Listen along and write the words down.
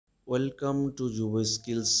Welcome to Juvo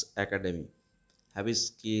Skills Academy. Have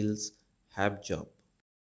skills, have job.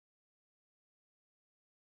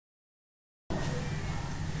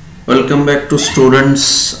 Welcome back to students.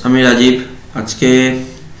 আমি রাজীব। আজকে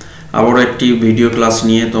আবার একটি video class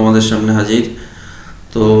নিয়ে তোমাদের সামনে হাজির।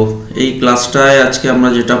 তো এই ক্লাসটায় আজকে আমরা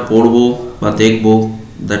যেটা পড়ব বা দেখব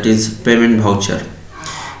that is payment voucher.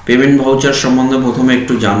 Payment voucher সম্বন্ধে প্রথমে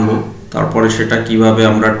একটু জানবো, তারপরে সেটা কিভাবে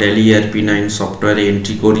আমরা ট্যালি ERP 9 সফটওয়্যারে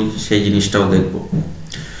এন্ট্রি করি সেই জিনিসটাও দেখব।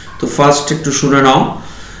 তো ফার্স্ট একটু শুনে নাও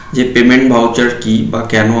যে পেমেন্ট ভাউচার কি বা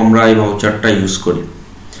কেন আমরা এই ভাউচারটা ইউজ করি।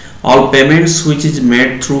 All payments which is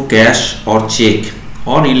made through cash or check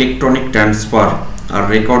or electronic transfer are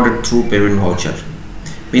recorded through payment voucher.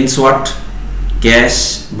 Means what? Cash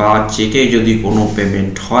বা চেকে যদি কোনো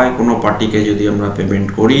পেমেন্ট হয়, কোনো পার্টিকে যদি আমরা পেমেন্ট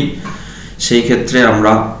করি, সেই ক্ষেত্রে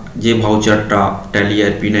আমরা যে ভাউচারটা ট্যালি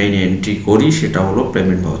ERP 9 এ এন্ট্রি করি সেটা হলো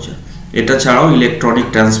পেমেন্ট ভাউচার। এটা ছাড়াও ইলেকট্রনিক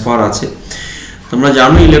ট্রান্সফার আছে। তোমরা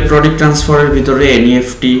জানো ইলেকট্রনিক ট্রান্সফারের ভিতরে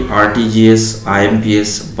NEFT, RTGS,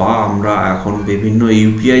 IMPS বা আমরা এখন বিভিন্ন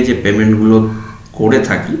UPI যে পেমেন্টগুলো করে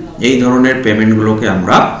থাকি, এই ধরনের পেমেন্টগুলোকে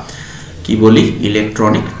আমরা কি বলি?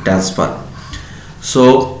 Electronic transfer. সো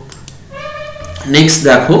নেক্সট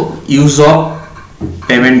দেখো ইউজ অফ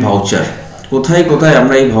পেমেন্ট ভাউচার। কোথায় কোথায়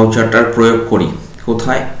আমরা এই ভাউচারটার প্রয়োগ করি?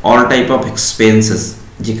 কোথায়? অল টাইপ অফ এক্সপেন্সেস,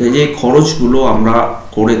 যে খরচগুলো আমরা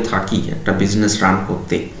করে থাকি একটা বিজনেস রান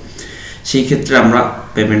করতে, সেই ক্ষেত্রে আমরা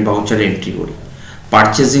পেমেন্ট ভাউচারে এন্ট্রি করি।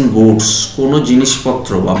 পারচেজিং গুডস, কোনো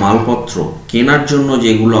জিনিসপত্র বা মালপত্র কেনার জন্য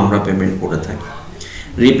যেগুলো আমরা পেমেন্ট করে থাকি।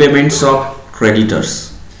 রিপেমেন্টস অফ ক্রেডিটর্স,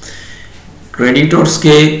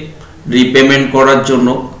 ক্রেডিটর্সকে রিপেমেন্ট করার জন্য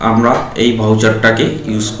আমরা এই ভাউচারটাকে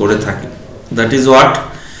ইউজ করে থাকি। দ্যাট ইজ হোয়াট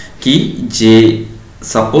কি, যে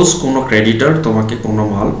সাপোজ কোনো ক্রেডিটর তোমাকে কোনো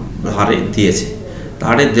মাল ধারে দিয়েছে,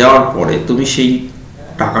 ধারে দেওয়ার পরে তুমি সেই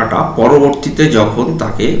টাকাটা পরবর্তীতে যখন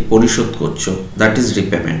তাকে পরিশোধ করছো, that is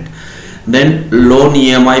repayment. Then loan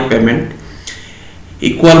EMI payment,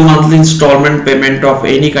 equal monthly instalment payment of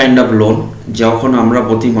any kind of loan, যখন আমরা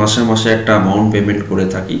প্রতি মাসে মাসে একটা অ্যামাউন্ট পেমেন্ট করে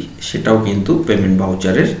থাকি, সেটাও কিন্তু পেমেন্ট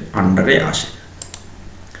ভাউচারের আন্ডারে আসে।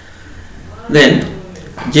 দেন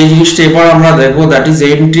যে জিনিসটা এবার আমরা দেখবো that is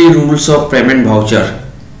entry rules of payment voucher.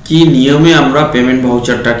 কি নিয়মে আমরা পেমেন্ট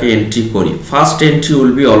ভাউচারটাকে এন্ট্রি করি? First entry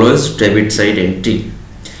will be always debit side entry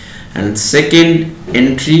and second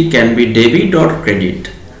entry can be debit or credit.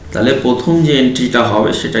 তাহলে প্রথম যে এন্ট্রিটা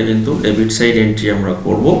হবে সেটা কিন্তু ডেবিট সাইড এন্ট্রি আমরা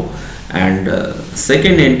করব, অ্যান্ড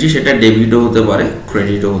সেকেন্ড এন্ট্রি সেটা ডেবিটও হতে পারে,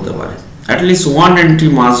 ক্রেডিটও হতে পারে। At least one entry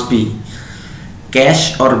must be cash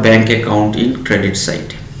or bank account in credit side.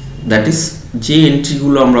 That is যে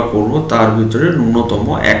এন্ট্রিগুলো আমরা করব তার ভিতরে ন্যূনতম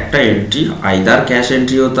একটা এন্ট্রি আইদার ক্যাশ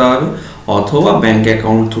এন্ট্রি হতে হবে অথবা ব্যাঙ্ক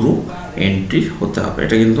অ্যাকাউন্ট থ্রু এন্ট্রি হতে হবে,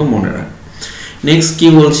 এটা কিন্তু মনে রাখবে। নেক্সট কি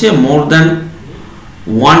বলছে? More than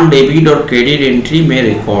one debit or credit entry May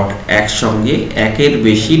record. একসঙ্গে একের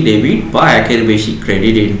বেশি ডেবিট বা একের বেশি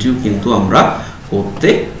ক্রেডিট এন্ট্রিও কিন্তু আমরা করতে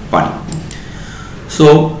পারি। সো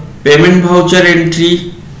পেমেন্ট ভাউচার এন্ট্রি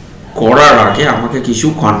করার আগে আমাকে কিছু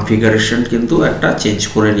কনফিগারেশন কিন্তু একটা চেঞ্জ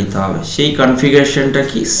করে নিতে হবে। সেই কনফিগারেশনটা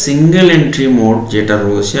কি? সিঙ্গেল এন্ট্রি মোড যেটা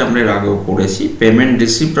রয়েছে, আমরা এর আগেও করেছি, পেমেন্ট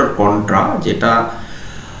রিসিপ্ট আর কন্ট্রা, যেটা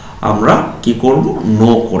আমরা কি করব?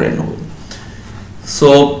 নো করে নেব। সো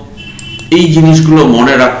এই জিনিসগুলো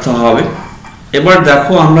মনে রাখতে হবে। এবার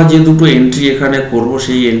দেখো আমরা যে দুটো এন্ট্রি এখানে করব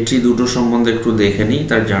সেই এন্ট্রি দুটো সম্বন্ধে একটু দেখে নিই,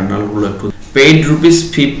 তার জার্নালগুলো একটু। Paid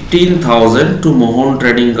 ₹15,000 two Mohan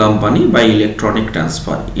trading company by electronic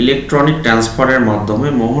transfer. Electronic ট্রান্সফারের মাধ্যমে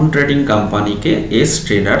মোহন ট্রেডিং কোম্পানিকে এস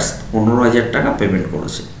ট্রেডার্স 15,000 টাকা পেমেন্ট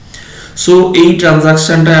করেছে। সো এই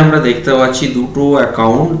ট্রানজাকশনটায় আমরা দেখতে পাচ্ছি দুটো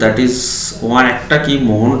অ্যাকাউন্ট, দ্যাট ইজ ওয়ান, একটা কি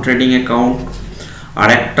মোহন ট্রেডিং অ্যাকাউন্ট, আর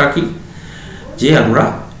একটা কি যে আমরা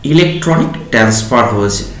ইলেকট্রনিক ট্রান্সফার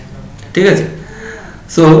হয়েছে। ঠিক আছে,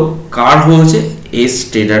 সো কার হয়েছে? এস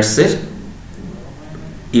ট্রেডার্সের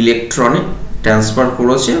ইলেকট্রনিক ট্রান্সফার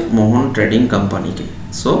করেছে মোহন ট্রেডিং কোম্পানিকে।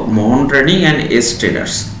 So Mohan trading and S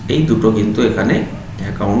traders এই দুটো কিন্তু এখানে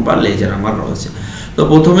অ্যাকাউন্ট বা লেজার আমার রয়েছে। তো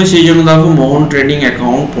প্রথমে সেই জন্য দেখো মোহন ট্রেডিং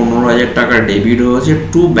অ্যাকাউন্ট 15,000 টাকা ডেবিট হয়েছে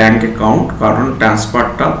টু ব্যাঙ্ক অ্যাকাউন্ট, কারণ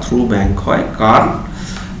ট্রান্সফারটা থ্রু ব্যাঙ্ক হয়। কার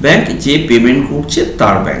ব্যাঙ্ক? যে পেমেন্ট করছে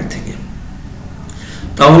তার ব্যাঙ্ক থেকে।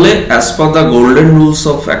 তাহলে as per the golden rules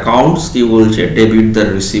of accounts কি বলছে? Debit the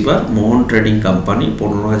receiver. Mohan trading company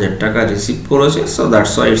 15,000 টাকা রিসিভ করেছে, so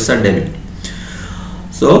that's why it's a debit.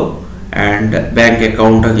 So and bank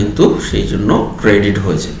অ্যাকাউন্টটা কিন্তু সেই জন্য ক্রেডিট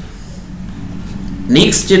হয়েছে।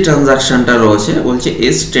 নেক্সট যে ট্রানজাকশনটা রয়েছে বলছে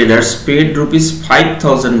S traders paid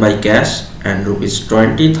 ₹5,000 by cash and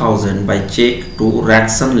 ₹20,000 by check two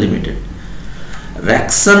র্যাকসন limited.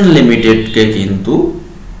 র্যাকসন লিমিটেডকে কিন্তু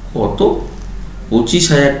কত?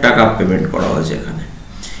 25,000 টাকা পেমেন্ট করা হয়েছে এখানে।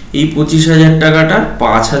 এই 25,000 টাকাটার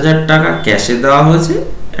 5,000 টাকা ক্যাশে দেওয়া হয়েছে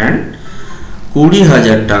অ্যান্ড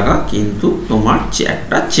 20,000 টাকা কিন্তু তোমার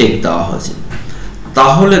একটা চেক দেওয়া হয়েছে।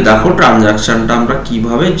 তাহলে দেখো ট্রানজাকশনটা আমরা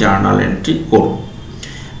কিভাবে জার্নাল এন্ট্রি করব।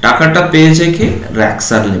 টাকাটা পেয়েছে কে?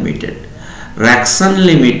 র্যাকসান লিমিটেড। র্যাকসান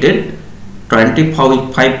লিমিটেড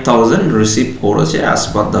 25,000 রিসিভ করেছে as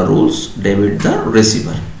per the rules, debit the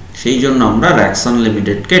receiver. সেই জন্য আমরা র্যাকসান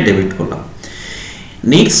লিমিটেডকে ডেবিট করলাম।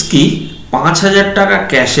 নেক্সট কি, 5,000 টাকা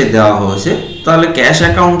ক্যাশে দেওয়া হয়েছে, তাহলে ক্যাশ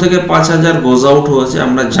অ্যাকাউন্ট থেকে 5,000 গোজ আউট হয়েছে।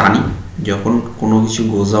 আমরা জানি যখন কোনো কিছু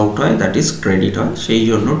গোজ আউট হয় দ্যাট ইজ ক্রেডিট হয়, সেই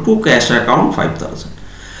জন্য two cash account 5,000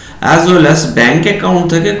 as well as bank account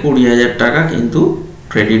থেকে 20,000 টাকা কিন্তু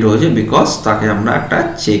ক্রেডিট হয়েছে, বিকজ তাকে আমরা একটা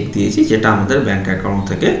চেক দিয়েছি যেটা আমাদের ব্যাঙ্ক অ্যাকাউন্ট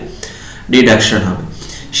থেকে ডিডাকশন হবে।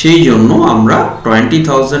 সেই জন্য আমরা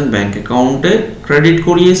 20,000 ব্যাঙ্ক অ্যাকাউন্টে ক্রেডিট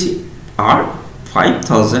করিয়েছি আর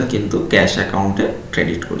 5,000 কিন্তু ক্যাশ অ্যাকাউন্টে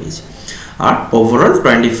ক্রেডিট করিয়েছি, আর ওভারঅল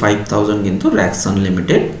 25,000 কিন্তু র্যাকসান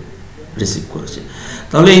লিমিটেড রিসিভ করেছে।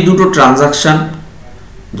 তাহলে এই দুটো ট্রানজাকশান,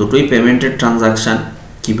 দুটোই পেমেন্টের ট্রানজাকশান,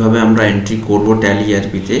 কিভাবে আমরা এন্ট্রি করব ট্যালি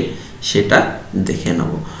ইআরপিতে সেটা দেখে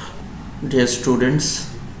নেব। ডিয়ার স্টুডেন্টস,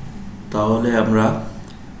 তাহলে আমরা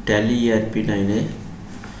ট্যালি ইআরপি 9-এ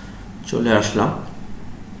চলে আসলাম।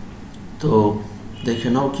 তো দেখে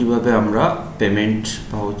নাও কিভাবে আমরা পেমেন্ট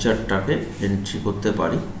ভাউচারটাকে এন্ট্রি করতে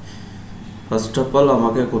পারি। ফার্স্ট অফ অল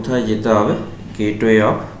আমাকে কোথায় যেতে হবে? গেটওয়ে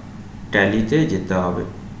অফ ট্যালিতে যেতে হবে,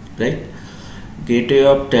 রাইট? গেটওয়ে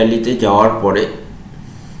অফ ট্যালিতে যাওয়ার পরে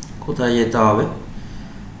কোথায় যেতে হবে?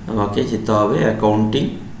 আমাকে যেতে হবে অ্যাকাউন্টিং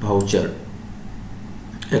ভাউচার।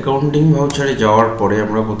 অ্যাকাউন্টিং ভাউচারে যাওয়ার পরে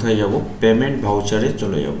আমরা কোথায় যাব? পেমেন্ট ভাউচারে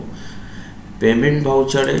চলে যাব। পেমেন্ট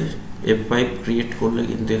ভাউচারে F5 ক্রিয়েট করলে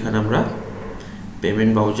কিন্তু এখানে আমরা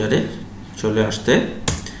পেমেন্ট ভাউচারে চলে আসতে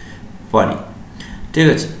পারি, ঠিক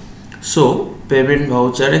আছে? সো পেমেন্ট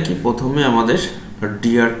ভাউচারে কি প্রথমে আমাদের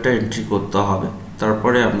ডিআরটা এন্ট্রি করতে হবে,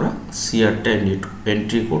 তারপরে আমরা সিআরটা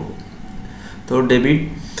এন্ট্রি করব। তো ডেবিট,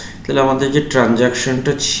 তাহলে আমাদের যে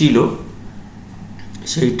ট্রানজাকশনটা ছিল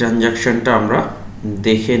সেই ট্রানজাকশনটা আমরা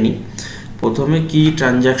দেখে নিই। প্রথমে কি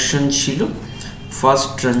ট্রানজাকশন ছিল? ফার্স্ট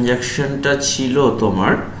ট্রানজাকশনটা ছিল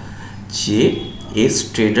তোমার যে S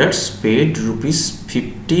traders paid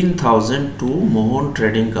 ₹15,000 two Mohan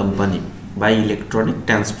trading company by electronic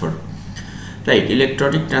transfer, right?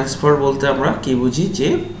 Electronic transfer বলতে আমরা কি বুঝি? যে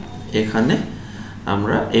এখানে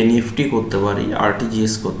আমরা এনইএফটি করতে পারি,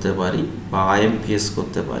 আরটিজিএস করতে পারি বা আইএমপিএস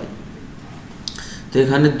করতে পারি। তো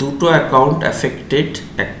এখানে দুটো অ্যাকাউন্ট অ্যাফেক্টেড,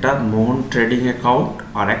 একটা মোহন ট্রেডিং অ্যাকাউন্ট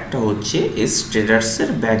আর একটা হচ্ছে এস ট্রেডার্সের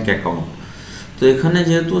ব্যাঙ্ক অ্যাকাউন্ট। তো এখানে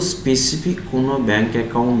যেহেতু স্পেসিফিক কোনো ব্যাঙ্ক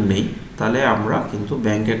অ্যাকাউন্ট নেই, তাহলে আমরা কিন্তু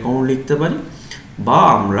ব্যাঙ্ক অ্যাকাউন্ট লিখতে পারি, বা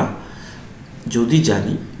আমরা যদি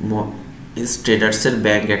জানি এস ট্রেডার্সের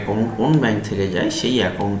ব্যাঙ্ক অ্যাকাউন্ট কোন ব্যাঙ্ক থেকে যায় সেই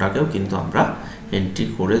অ্যাকাউন্টটাকেও কিন্তু আমরা এন্ট্রি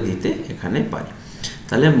করে দিতে এখানে পারি।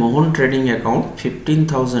 তাহলে মোহন ট্রেডিং অ্যাকাউন্ট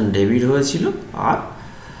 15,000 ডেবিট হয়েছিল আর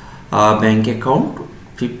ব্যাঙ্ক অ্যাকাউন্ট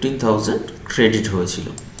 15,000 ক্রেডিট হয়েছিল।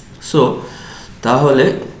 সো তাহলে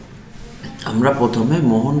আমরা প্রথমে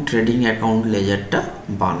মোহন ট্রেডিং অ্যাকাউন্ট লেজারটা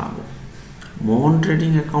বানাবো। মোহন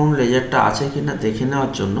ট্রেডিং অ্যাকাউন্ট লেজারটা আছে কিনা দেখে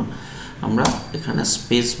নেওয়ার জন্য আমরা এখানে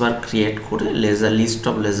স্পেস বার ক্রিয়েট করে লেজার লিস্ট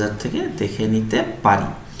অফ লেজার থেকে দেখে নিতে পারি।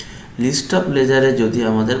 লিস্ট অফ লেজারে যদি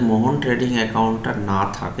আমাদের মোহন ট্রেডিং অ্যাকাউন্টটা না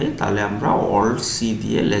থাকে তাহলে আমরা অল্ট সি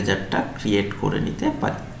দিয়ে লেজারটা ক্রিয়েট করে নিতে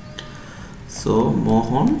পারি। সো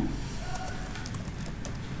মোহন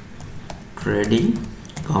ট্রেডিং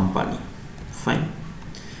কোম্পানি, ফাইন।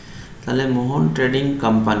 তাহলে মোহন ট্রেডিং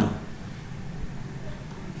কোম্পানি,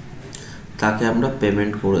 তাকে আমরা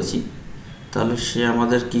পেমেন্ট করেছি, তাহলে সে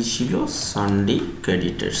আমাদের কি ছিল? সানডে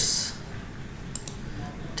ক্রেডিটার্স,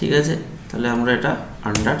 ঠিক আছে? তাহলে আমরা এটা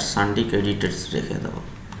আন্ডার সানডে ক্রেডিটার্স রেখে দেব।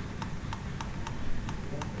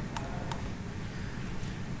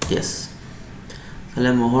 ইয়েস, তাহলে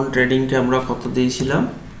মোহন ট্রেডিংকে আমরা কত দিয়েছিলাম?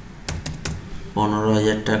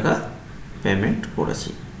 15,000 টাকা পেমেন্ট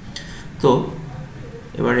করেছি। তো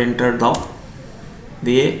এবার এন্টার দাও,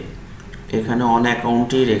 দিয়ে এখানে অন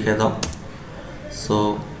অ্যাকাউন্টই রেখে দাও। সো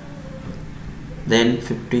দেন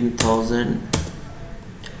 15,000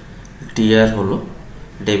 ডিআর হলো,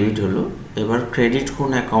 ডেবিট হলো। এবার ক্রেডিট কোন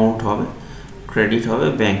অ্যাকাউন্ট হবে? ক্রেডিট হবে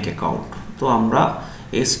ব্যাঙ্ক অ্যাকাউন্ট। তো আমরা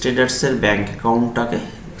এস ট্রেডার্সের ব্যাঙ্ক অ্যাকাউন্টটাকে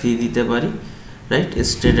দিয়ে দিতে পারি, রাইট?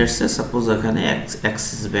 এস ট্রেডার্সে সাপোজ এখানে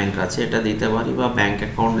অ্যাক্সিস ব্যাঙ্ক আছে, এটা দিতে পারি, বা ব্যাঙ্ক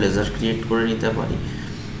অ্যাকাউন্ট লেজার ক্রিয়েট করে নিতে পারি,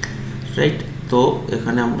 রাইট? তো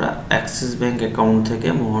এখানে আমরা অ্যাক্সিস ব্যাঙ্ক অ্যাকাউন্ট থেকে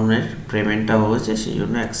মোহনের পেমেন্টটা হয়েছে, সেই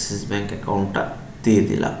জন্য অ্যাক্সিস ব্যাঙ্ক অ্যাকাউন্টটা দিয়ে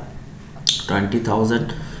দিলাম। 20,000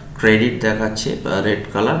 ক্রেডিট দেখাচ্ছে রেড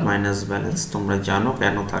কালার মাইনাস ব্যালেন্স, তোমরা জানো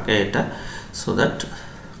কেন থাকে এটা। সো দ্যাট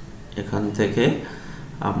এখান থেকে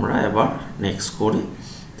আমরা এবার নেক্সট করি।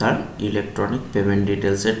 তার ইলেকট্রনিক পেমেন্ট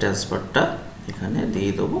ডিটেলসের ট্রান্সফারটা এখানে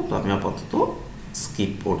দিয়ে দেবো। তো আমি আপাতত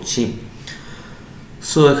স্কিপ করছি।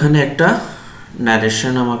 সো এখানে একটা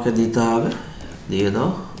ন্যারেশন আমাকে দিতে হবে, দিয়ে দাও।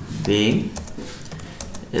 Being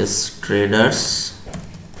is traders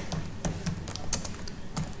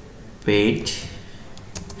paid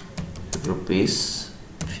rupees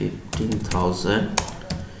 15,000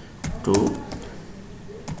 to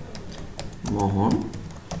Mohan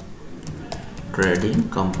Trading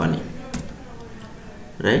Company,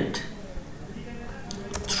 right,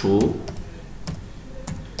 through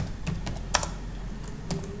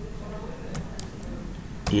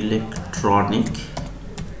electronic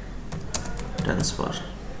transfer.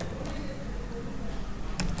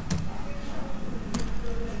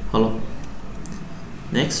 হলো।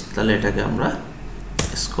 নেক্সট তাহলে এটাকে আমরা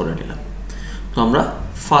এস করে নিলাম। তো আমরা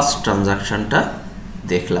ফার্স্ট ট্রানজাকশনটা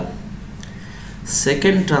দেখলাম।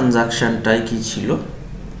 সেকেন্ড ট্রানজাকশনটাই কি ছিল,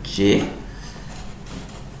 যে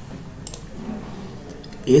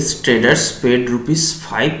S traders paid rupees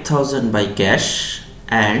 5,000 by cash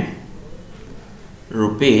and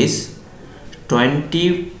rupees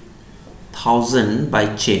 20,000 by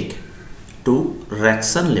check to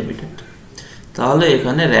Rexon Limited। তাহলে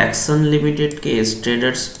এখানে র্যাকসন লিমিটেডকে এস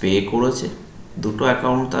ট্রেডার্স পে করেছে। দুটো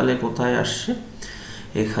অ্যাকাউন্ট তাহলে কোথায় আসছে,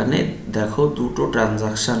 এখানে দেখো দুটো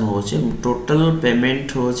ট্রানজাকশান হয়েছে, টোটাল পেমেন্ট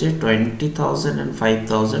হয়েছে 20,000 and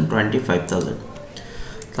 5,000, 25,000।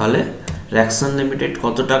 তাহলে র্যাকসন লিমিটেড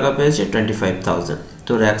কত টাকা পেয়েছে, 25,000।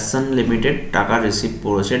 তো র্যাকসন লিমিটেড টাকা রিসিভ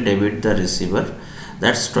করেছে, debit the receiver,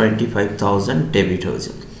 that's 25,000 debit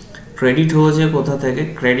হয়েছে। ক্রেডিট হয়েছে কোথা থেকে,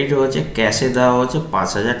 ক্রেডিট হয়েছে ক্যাশে দেওয়া হয়েছে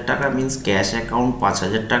 5,000 টাকা, মিনস ক্যাশ অ্যাকাউন্ট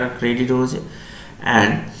 5,000 টাকা ক্রেডিট হয়েছে।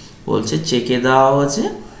 অ্যান্ড বলছে চেকে দেওয়া হয়েছে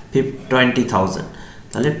 20,000।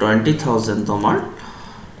 তাহলে 20,000 তোমার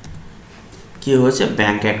কি হয়েছে,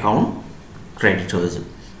 ব্যাঙ্ক অ্যাকাউন্ট ক্রেডিট হয়েছে।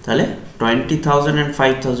 তাহলে 20,000 and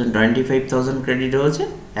 5,000, 25,000 ক্রেডিট হয়েছে,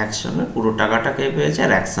 একসঙ্গে পুরো টাকাটাকে পেয়েছে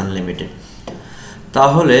র্যাকসন লিমিটেড।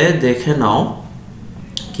 তাহলে দেখে নাও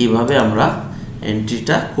কিভাবে আমরা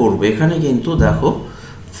এন্ট্রিটা করবো। এখানে কিন্তু দেখো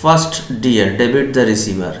first deer debit the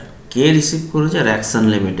receiver, K receive করেছে, র্যাকসন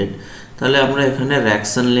লিমিটেড। তাহলে আমরা এখানে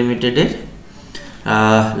র্যাকসন লিমিটেডের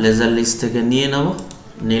লেজার লিস্ট থেকে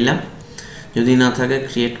নিলাম, যদি না থাকে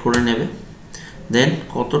ক্রিয়েট করে নেবে। দেন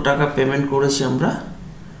কত টাকা পেমেন্ট করেছি আমরা,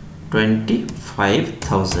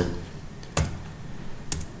 25,000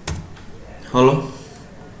 হলো।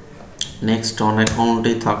 নেক্সট অন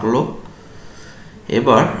অ্যাকাউন্টেই থাকলো।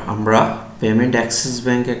 এবার আমরা payment Axis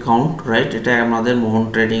bank account, right, এটা আমাদের মোহন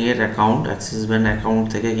ট্রেডিংয়ের অ্যাকাউন্ট, অ্যাক্সিস ব্যাঙ্ক অ্যাকাউন্ট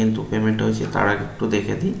থেকে কিন্তু পেমেন্ট হয়েছে। তার আগে একটু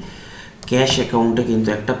দেখে দিই, ক্যাশ অ্যাকাউন্টে কিন্তু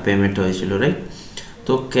একটা পেমেন্ট হয়েছিল, রাইট।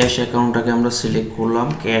 তো ক্যাশ অ্যাকাউন্টটাকে আমরা সিলেক্ট করলাম।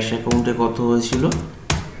 ক্যাশ অ্যাকাউন্টে কত হয়েছিল,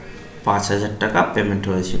 5,000 টাকা পেমেন্ট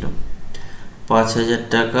হয়েছিল। 5,000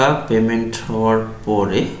 টাকা পেমেন্ট হওয়ার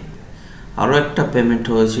পরে আরও একটা পেমেন্ট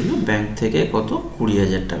হয়েছিল ব্যাংক থেকে, কত,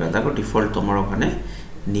 20,000 টাকা। দেখো ডিফল্ট তোমার ওখানে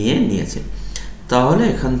নিয়েছে। তাহলে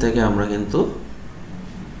এখান থেকে আমরা কিন্তু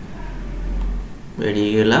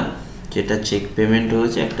বেরিয়ে গেলাম। যেটা চেক পেমেন্ট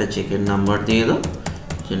হয়েছে, একটা চেকের নাম্বার দিয়ে দাও,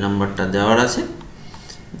 যে নাম্বারটা দেওয়ার আছে।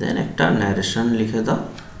 দেন একটা ন্যারেশন লিখে দাও,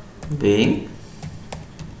 being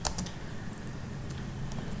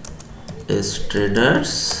S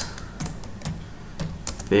traders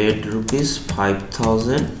paid rupees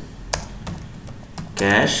 5,000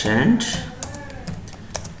 cash and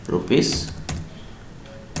rupees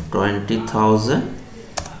 20,000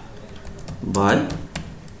 by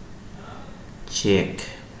check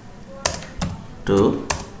to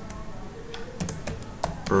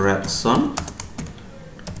Rexon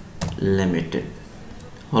Limited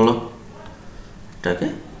হলো। এটাকে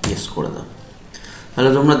ইয়েস করে দাও। তাহলে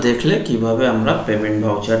তোমরা দেখলে কিভাবে আমরা পেমেন্ট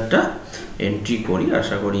ভাউচারটা এন্ট্রি করি।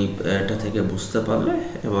 আশা করি এটা থেকে বুঝতে পারলে,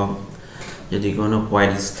 এবং যদি কোনো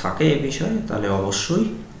কোয়ারিজ থাকে এই বিষয়ে তাহলে অবশ্যই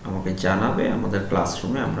আমাকে জানাবে। আমাদের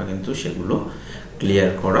ক্লাসরুমে আমরা কিন্তু সেগুলো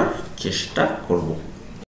ক্লিয়ার করার চেষ্টা করব।